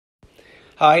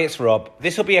Hi, it's Rob.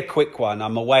 This will be a quick one.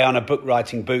 I'm away on a book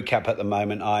writing boot camp at the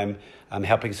moment. I'm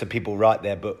helping some people write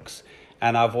their books.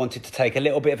 And I've wanted to take a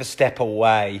little bit of a step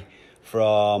away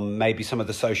from maybe some of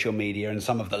the social media and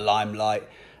some of the limelight.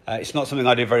 It's not something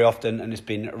I do very often, and it's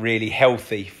been really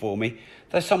healthy for me.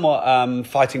 Though somewhat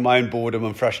fighting my own boredom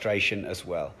and frustration as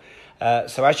well.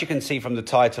 So as you can see from the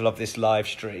title of this live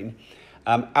stream,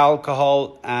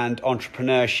 alcohol and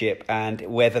entrepreneurship and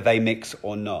whether they mix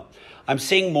or not. I'm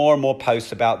seeing more and more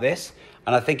posts about this,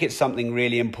 and I think it's something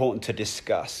really important to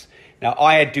discuss. Now,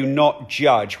 I do not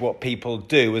judge what people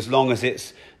do as long as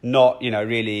it's not,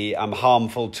 really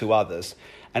harmful to others.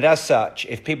 And as such,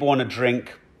 if people want to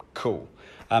drink, cool.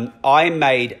 I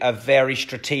made a very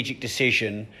strategic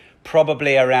decision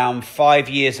probably around 5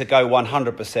 years ago,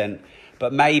 100%,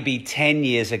 but maybe 10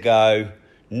 years ago,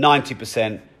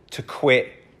 90%, to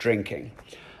quit drinking.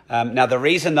 Now, the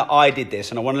reason that I did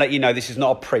this, and I want to let you know this is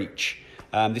not a preach.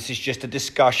 This is just a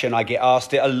discussion. I get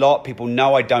asked it a lot. People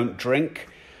know I don't drink.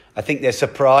 I think they're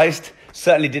surprised.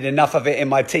 Certainly did enough of it in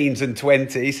my teens and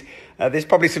 20s. There's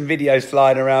probably some videos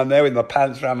flying around there with my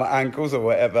pants around my ankles or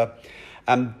whatever.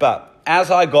 But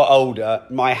as I got older,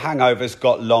 my hangovers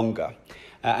got longer.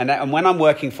 And when I'm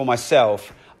working for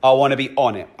myself, I want to be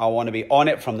on it. I want to be on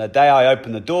it from the day I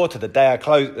open the door to the day I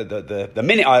close, the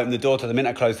minute I open the door to the minute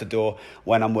I close the door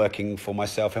when I'm working for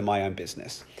myself in my own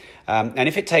business. And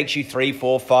if it takes you 3,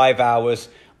 4, 5 hours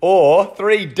or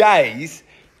 3 days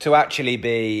to actually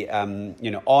be,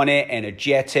 on it,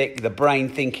 energetic, the brain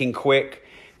thinking quick,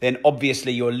 then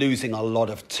obviously you're losing a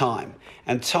lot of time.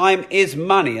 And time is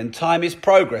money, and time is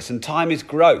progress, and time is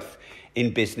growth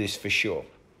in business for sure.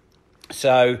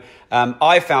 So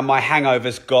I found my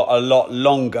hangovers got a lot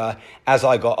longer as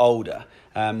I got older.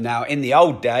 Now, in the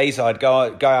old days, I'd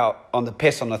go out on the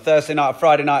piss on a Thursday night, a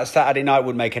Friday night, a Saturday night,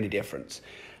 wouldn't make any difference.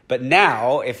 But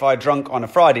now, if I drunk on a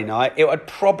Friday night, it would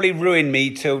probably ruin me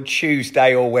till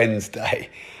Tuesday or Wednesday.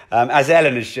 As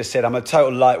Ellen has just said, I'm a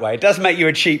total lightweight. It does make you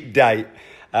a cheap date,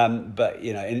 but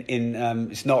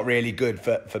it's not really good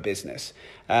for business.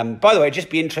 By the way, it'd just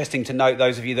be interesting to note,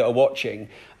 those of you that are watching,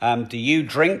 do you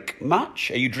drink much?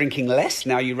 Are you drinking less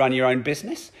now you run your own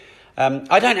business?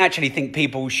 I don't actually think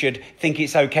people should think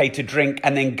it's okay to drink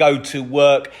and then go to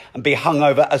work and be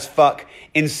hungover as fuck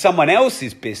in someone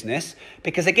else's business,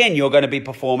 because again, you're going to be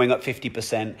performing at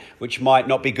 50%, which might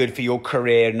not be good for your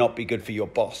career, not be good for your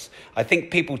boss. I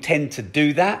think people tend to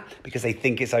do that because they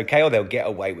think it's okay or they'll get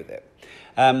away with it.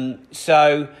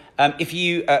 If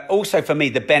you, also for me,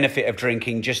 the benefit of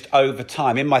drinking just over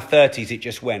time, in my 30s, it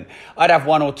just went. I'd have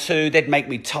 1 or 2, they'd make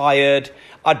me tired,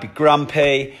 I'd be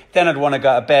grumpy, then I'd want to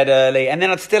go to bed early, and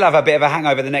then I'd still have a bit of a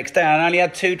hangover the next day, and I only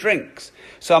had 2 drinks.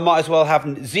 So I might as well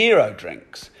have 0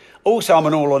 drinks. Also, I'm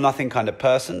an all or nothing kind of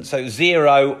person, so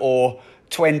 0 or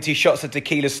 20 shots of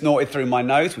tequila snorted through my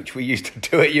nose, which we used to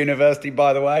do at university,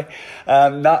 by the way.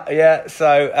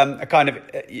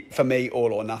 For me,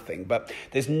 all or nothing. But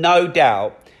there's no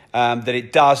doubt that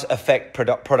it does affect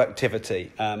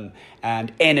productivity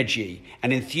and energy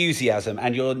and enthusiasm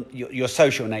and your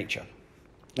social nature.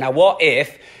 Now, what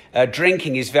if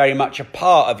drinking is very much a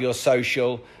part of your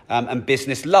social and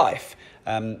business life?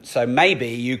 So maybe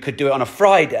you could do it on a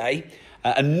Friday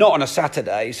and not on a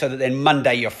Saturday, so that then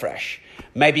Monday you're fresh.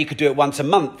 Maybe you could do it once a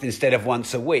month instead of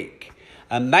once a week.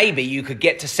 And maybe you could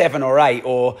get to 7 or 8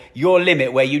 or your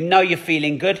limit where you're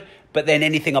feeling good, but then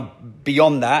anything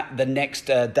beyond that, the next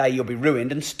day you'll be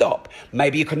ruined and stop.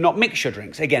 Maybe you could not mix your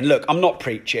drinks. Again, look, I'm not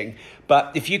preaching,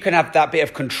 but if you can have that bit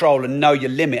of control and know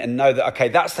your limit and know that, okay,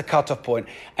 that's the cutoff point,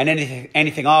 and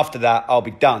anything after that, I'll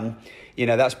be done.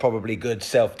 That's probably good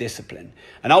self-discipline.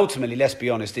 And ultimately, let's be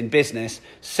honest, in business,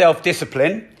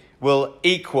 self-discipline will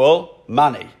equal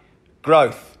money,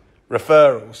 growth,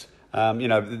 referrals,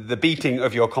 the beating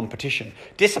of your competition.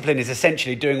 Discipline is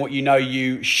essentially doing what you know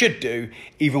you should do,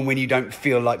 even when you don't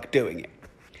feel like doing it.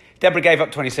 Deborah gave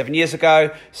up 27 years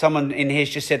ago. Someone in here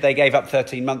just said they gave up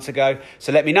 13 months ago.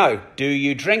 So let me know. Do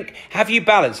you drink? Have you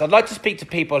balance? I'd like to speak to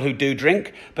people who do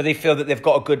drink, but they feel that they've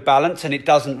got a good balance and it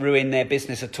doesn't ruin their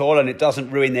business at all and it doesn't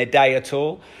ruin their day at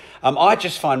all. I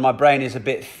just find my brain is a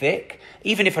bit thick.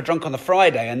 Even if I drunk on the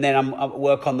Friday and then I'm at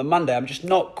work on the Monday, I'm just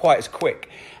not quite as quick.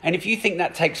 And if you think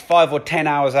that takes 5 or 10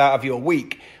 hours out of your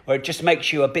week, where it just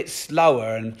makes you a bit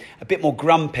slower and a bit more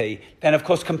grumpy, then of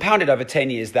course, compounded over 10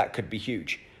 years, that could be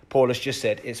huge. Paul has just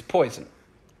said it's poison.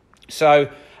 So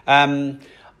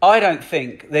I don't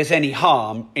think there's any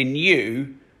harm in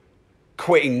you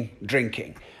quitting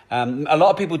drinking. A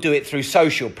lot of people do it through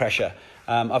social pressure.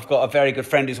 I've got a very good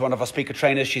friend who's one of our speaker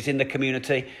trainers. She's in the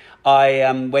community.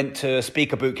 I went to a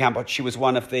speaker boot camp. She was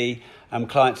one of the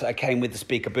clients that I came with the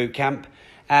speaker boot camp.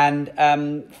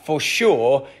 And for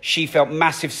sure, she felt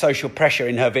massive social pressure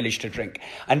in her village to drink.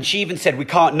 And she even said,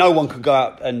 no one can go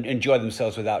out and enjoy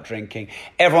themselves without drinking.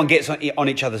 Everyone gets on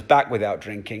each other's back without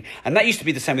drinking. And that used to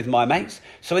be the same with my mates.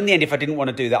 So in the end, if I didn't want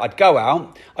to do that, I'd go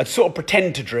out, I'd sort of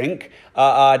pretend to drink,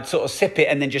 I'd sort of sip it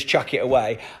and then just chuck it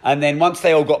away. And then once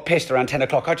they all got pissed around 10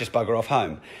 o'clock, I'd just bugger off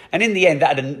home. And in the end,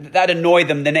 that annoyed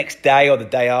them the next day or the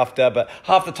day after. But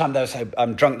half the time they were so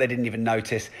drunk, they didn't even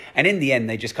notice. And in the end,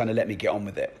 they just kind of let me get on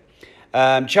with it.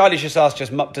 Charlie's just asked,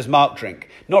 does Mark drink?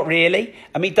 Not really.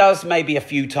 He does maybe a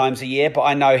few times a year, but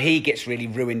I know he gets really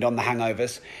ruined on the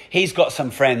hangovers. He's got some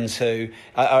friends who,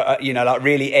 like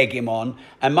really egg him on.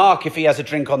 And Mark, if he has a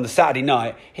drink on the Saturday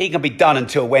night, he can be done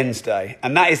until Wednesday.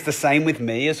 And that is the same with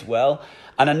me as well.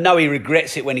 And I know he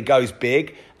regrets it when he goes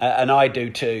big, and I do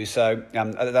too. So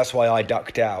that's why I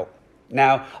ducked out.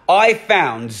 Now, I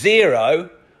found 0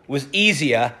 was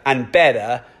easier and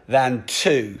better than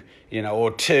 2.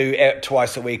 Or 2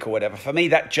 twice a week or whatever. For me,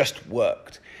 that just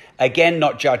worked. Again,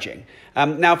 not judging.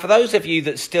 Now, for those of you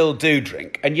that still do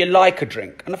drink and you like a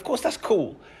drink, and of course that's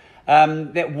cool,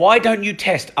 why don't you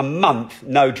test a month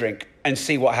no drink and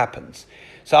see what happens?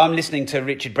 So I'm listening to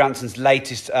Richard Branson's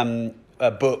latest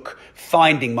book,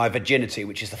 Finding My Virginity,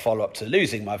 which is the follow-up to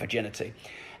Losing My Virginity.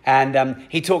 And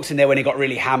he talks in there when he got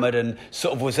really hammered and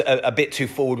sort of was a bit too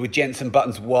forward with Jensen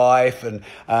Button's wife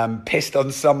and pissed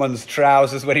on someone's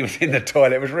trousers when he was in the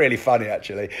toilet. It was really funny,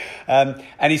 actually.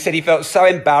 And he said he felt so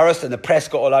embarrassed and the press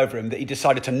got all over him that he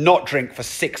decided to not drink for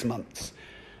 6 months.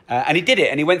 And he did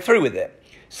it and he went through with it.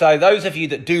 So those of you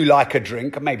that do like a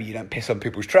drink, and maybe you don't piss on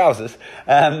people's trousers,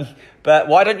 but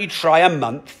why don't you try a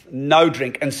month, no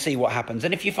drink, and see what happens?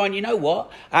 And if you find, you know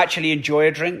what, I actually enjoy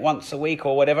a drink once a week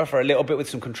or whatever for a little bit with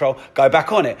some control, go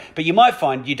back on it. But you might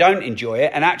find you don't enjoy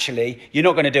it, and actually you're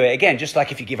not going to do it again, just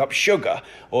like if you give up sugar,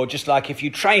 or just like if you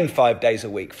train 5 days a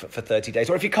week for 30 days,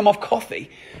 or if you come off coffee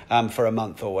for a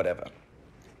month or whatever.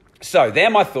 So they're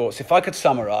my thoughts. If I could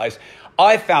summarize,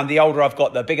 I found the older I've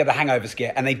got, the bigger the hangovers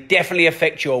get, and they definitely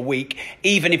affect your week.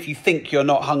 Even if you think you're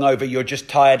not hungover, you're just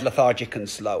tired, lethargic, and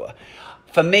slower.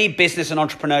 For me, business and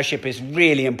entrepreneurship is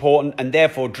really important, and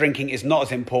therefore drinking is not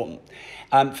as important.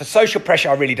 For social pressure,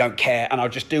 I really don't care, and I'll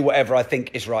just do whatever I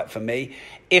think is right for me.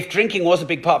 If drinking was a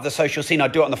big part of the social scene,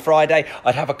 I'd do it on the Friday.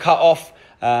 I'd have a cut-off.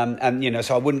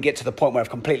 So I wouldn't get to the point where I'm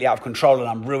completely out of control and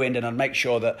I'm ruined, and I'd make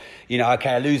sure that,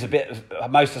 I lose a bit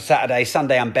most of Saturday,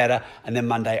 Sunday I'm better, and then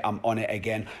Monday I'm on it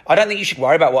again. I don't think you should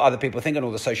worry about what other people think and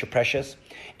all the social pressures.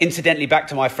 Incidentally, back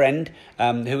to my friend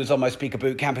who was on my speaker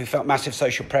boot camp, who felt massive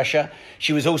social pressure.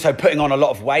 She was also putting on a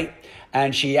lot of weight,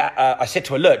 and I said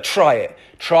to her, look, try it.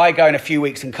 Try going a few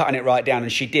weeks and cutting it right down,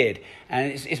 and she did.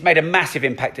 And it's made a massive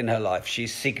impact in her life.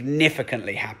 She's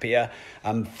significantly happier,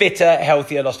 fitter,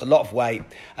 healthier, lost a lot of weight,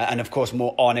 and of course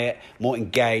more on it, more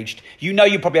engaged. You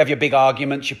probably have your big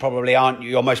arguments. You probably aren't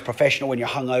your most professional when you're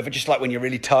hungover, just like when you're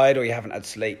really tired or you haven't had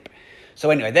sleep. So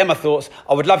anyway, they're my thoughts.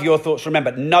 I would love your thoughts.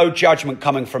 Remember, no judgment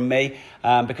coming from me,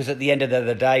 because at the end of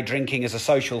the day, drinking is a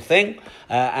social thing.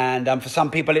 And for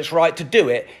some people, it's right to do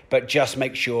it, but just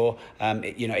make sure,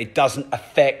 it doesn't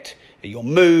affect your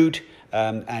mood,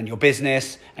 and your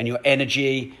business and your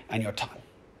energy and your time.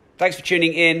 Thanks for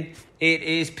tuning in. It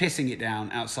is pissing it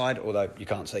down outside, although you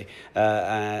can't see.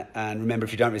 And remember,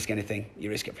 if you don't risk anything, you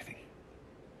risk everything.